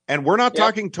 And we're not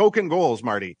talking token goals,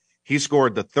 Marty. He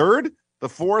scored the 3rd, the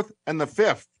 4th, and the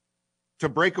 5th to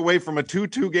break away from a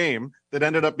 2-2 game that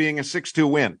ended up being a 6-2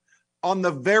 win. On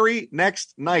the very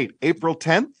next night, April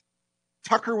 10th,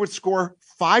 Tucker would score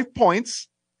 5 points,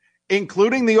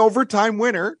 including the overtime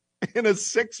winner in a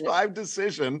 6-5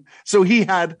 decision. So he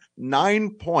had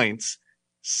 9 points,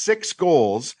 6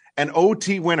 goals, an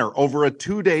OT winner over a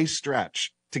 2-day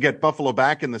stretch to get Buffalo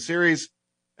back in the series.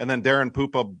 And then Darren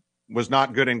Pupa was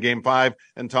not good in game 5,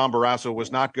 and Tom Barrasso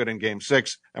was not good in game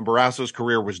 6. And Barrasso's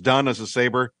career was done as a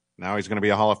Sabre. Now he's going to be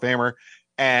a Hall of Famer.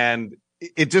 And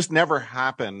it just never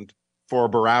happened for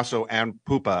Barrasso and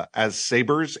Pupa as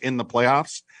Sabres in the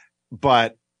playoffs,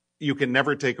 but you can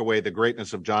never take away the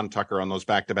greatness of John Tucker on those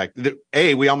back-to-back.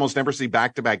 We almost never see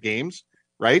back-to-back games,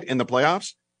 right, in the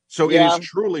playoffs. So it is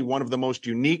truly one of the most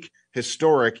unique,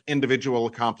 historic individual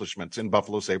accomplishments in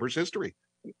Buffalo Sabres history.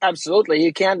 Absolutely.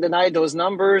 You can't deny those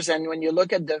numbers. And when you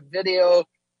look at the video,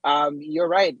 you're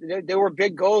right. There were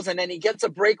big goals, and then he gets a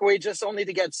breakaway just only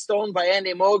to get stoned by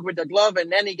Andy Moog with the glove,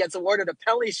 and then he gets awarded a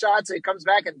penalty shot, so he comes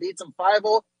back and beats him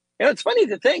 5-0. It's funny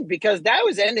to think, because that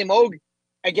was Andy Moog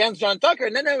against John Tucker,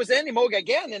 and then there was Andy Moog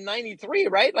again in '93,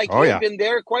 right? He'd been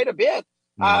there quite a bit.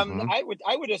 I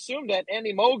would assume that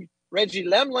Andy Moog, Reggie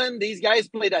Lemlin, these guys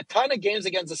played a ton of games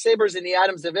against the Sabres in the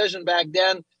Adams division back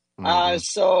then.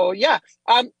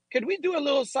 Could we do a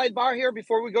little sidebar here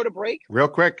before we go to break? Real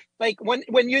quick.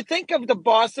 When you think of the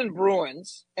Boston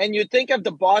Bruins and you think of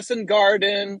the Boston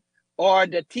Garden or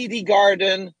the TD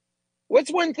Garden, what's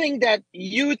one thing that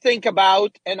you think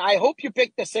about? And I hope you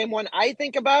pick the same one I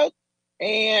think about.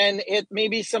 And it may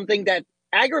be something that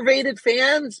aggravated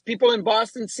fans. People in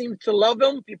Boston seem to love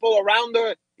him. People around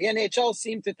the NHL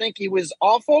seem to think he was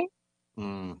awful.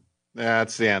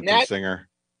 That's the anthem singer.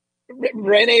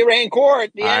 Rene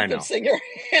Rancourt, the anthem singer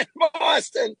in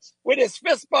Boston, with his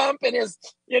fist bump and his,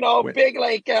 big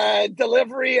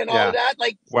delivery and all of that.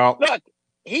 Look,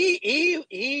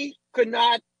 he could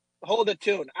not hold a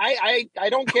tune. I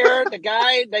don't care. The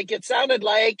guy, it sounded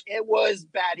like it was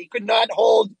bad. He could not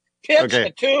hold pitch,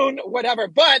 a tune, whatever.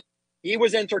 But he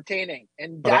was entertaining,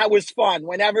 and that was fun.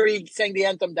 Whenever he sang the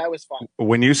anthem, that was fun.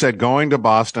 When you said going to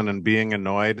Boston and being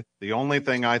annoyed, the only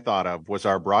thing I thought of was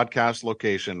our broadcast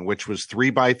location, which was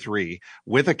 3x3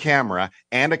 with a camera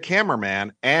and a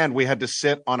cameraman, and we had to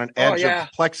sit on an edge of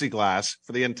plexiglass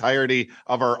for the entirety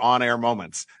of our on-air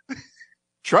moments.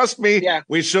 Trust me,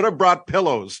 we should have brought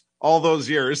pillows all those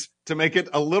years to make it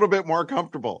a little bit more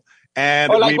comfortable.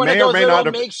 And we may or may not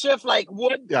have makeshift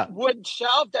wood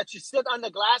shelf that you sit on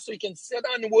the glass so you can sit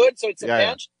on wood, so it's a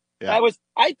bench. Yeah.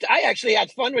 I actually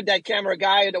had fun with that camera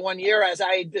guy the one year as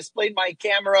I displayed my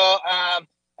camera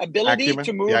ability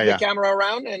to move the camera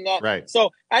around. And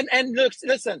so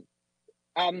listen,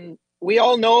 we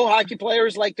all know hockey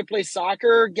players like to play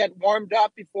soccer, get warmed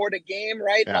up before the game,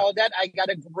 right? And all that. I got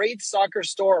a great soccer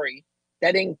story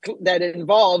that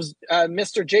involves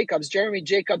Mr. Jacobs, Jeremy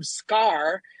Jacobs'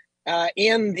 scar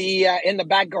in the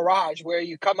back garage where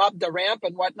you come up the ramp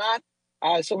and whatnot.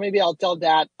 So maybe I'll tell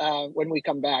that when we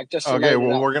come back. Just to okay.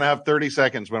 Well, we're going to have 30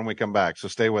 seconds when we come back. So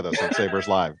stay with us on Sabres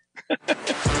Live.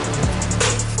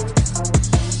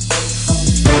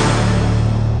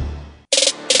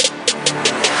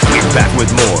 We're back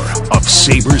with more of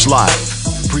Sabres Live.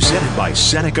 Presented by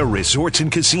Seneca Resorts and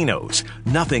Casinos.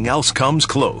 Nothing else comes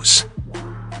close.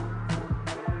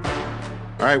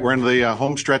 All right, we're in the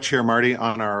home stretch here, Marty,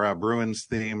 on our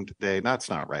Bruins-themed day. That's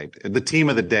not right. The team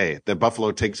of the day that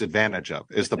Buffalo takes advantage of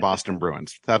is the Boston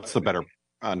Bruins. That's the better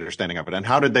understanding of it. And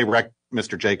how did they wreck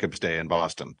Mr. Jacobs' day in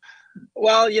Boston?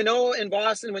 Well, in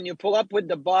Boston, when you pull up with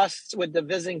the bus, with the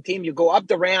visiting team, you go up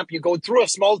the ramp, you go through a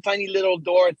small, tiny little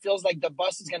door. It feels like the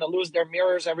bus is going to lose their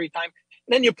mirrors every time.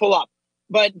 And then you pull up.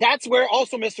 But that's where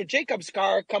also Mr. Jacobs'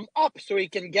 car come up so he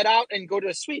can get out and go to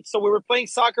the suite. So we were playing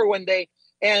soccer one day,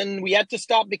 and we had to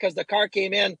stop because the car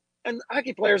came in. And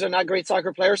hockey players are not great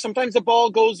soccer players. Sometimes the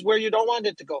ball goes where you don't want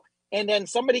it to go. And then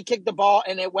somebody kicked the ball,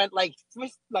 and it went like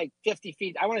 50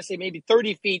 feet. I want to say maybe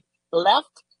 30 feet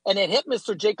left. And it hit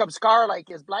Mr. Jacobs' car, like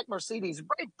his black Mercedes,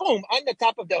 right, boom, on the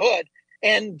top of the hood.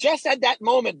 And just at that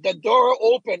moment, the door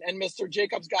opened, and Mr.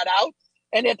 Jacobs got out.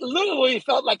 And it literally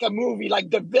felt like a movie, like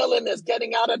the villain is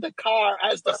getting out of the car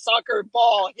as the soccer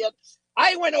ball hit.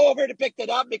 I went over to pick it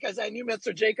up because I knew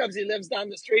Mr. Jacobs. He lives down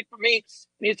the street from me.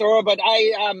 But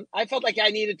I felt like I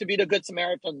needed to be the Good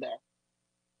Samaritan there.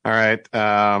 All right.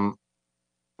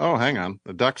 Hang on.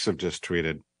 The Ducks have just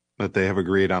tweeted that they have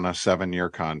agreed on a 7-year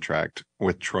contract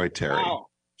with Troy Terry. Wow.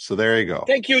 So there you go.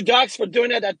 Thank you, Ducks, for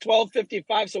doing it at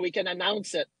 12:55 so we can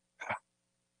announce it.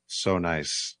 So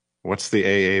nice. What's the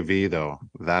AAV, though?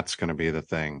 That's going to be the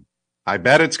thing. I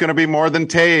bet it's going to be more than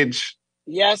Tage.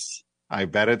 Yes. I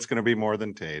bet it's going to be more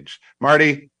than Tage.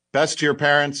 Marty, best to your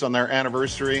parents on their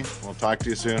anniversary. We'll talk to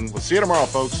you soon. We'll see you tomorrow,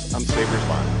 folks, on Sabres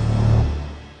Live.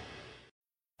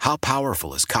 How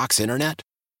powerful is Cox Internet?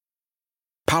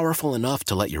 Powerful enough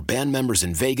to let your band members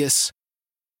in Vegas,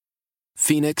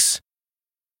 Phoenix,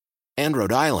 and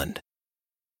Rhode Island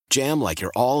jam like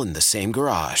you're all in the same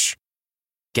garage.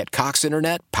 Get Cox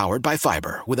Internet powered by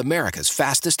fiber with America's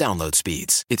fastest download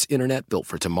speeds. It's internet built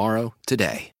for tomorrow,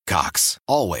 today. Cox,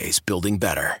 always building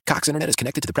better. Cox Internet is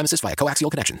connected to the premises via coaxial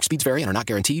connection. Speeds vary and are not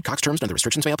guaranteed. Cox terms and other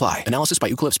restrictions may apply. Analysis by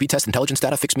Ookla of Speed Test Intelligence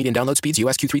Data. Fixed median download speeds.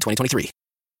 US Q3 2023.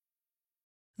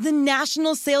 The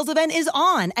national sales event is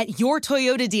on at your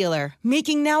Toyota dealer,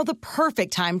 making now the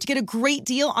perfect time to get a great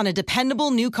deal on a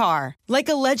dependable new car. Like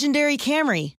a legendary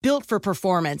Camry, built for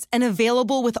performance and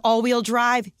available with all-wheel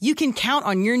drive, you can count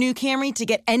on your new Camry to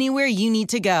get anywhere you need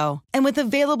to go. And with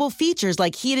available features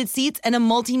like heated seats and a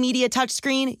multimedia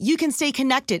touchscreen, you can stay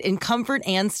connected in comfort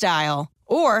and style.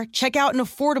 Or check out an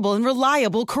affordable and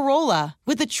reliable Corolla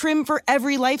with a trim for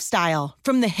every lifestyle,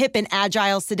 from the hip and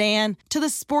agile sedan to the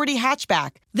sporty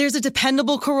hatchback. There's a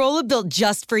dependable Corolla built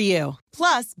just for you.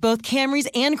 Plus, both Camrys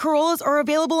and Corollas are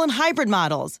available in hybrid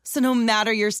models, so no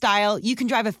matter your style, you can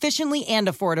drive efficiently and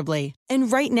affordably.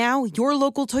 And right now, your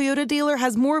local Toyota dealer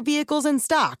has more vehicles in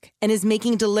stock and is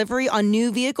making delivery on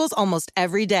new vehicles almost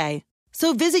every day.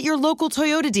 So visit your local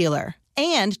Toyota dealer.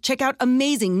 And check out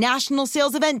amazing national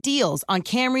sales event deals on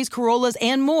Camrys, Corollas,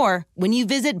 and more when you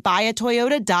visit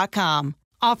buyatoyota.com.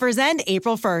 Offers end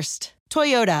April 1st.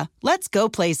 Toyota, let's go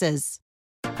places.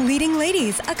 Leading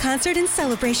Ladies, a concert in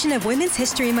celebration of Women's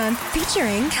History Month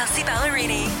featuring Kelsey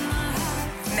Ballerini,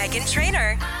 Meghan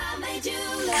Trainor,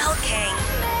 Elle King,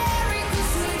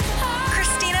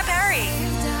 Christina Perri.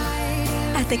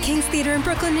 At the King's Theater in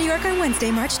Brooklyn, New York on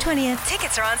Wednesday, March 20th.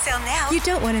 Tickets are on sale now. You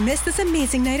don't want to miss this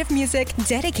amazing night of music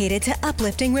dedicated to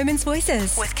uplifting women's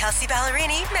voices. With Kelsey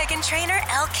Ballerini, Meghan Trainor,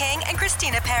 Elle King, and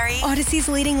Christina Perri. Odyssey's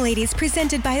Leading Ladies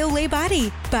presented by Olay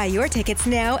Body. Buy your tickets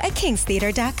now at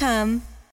kingstheater.com.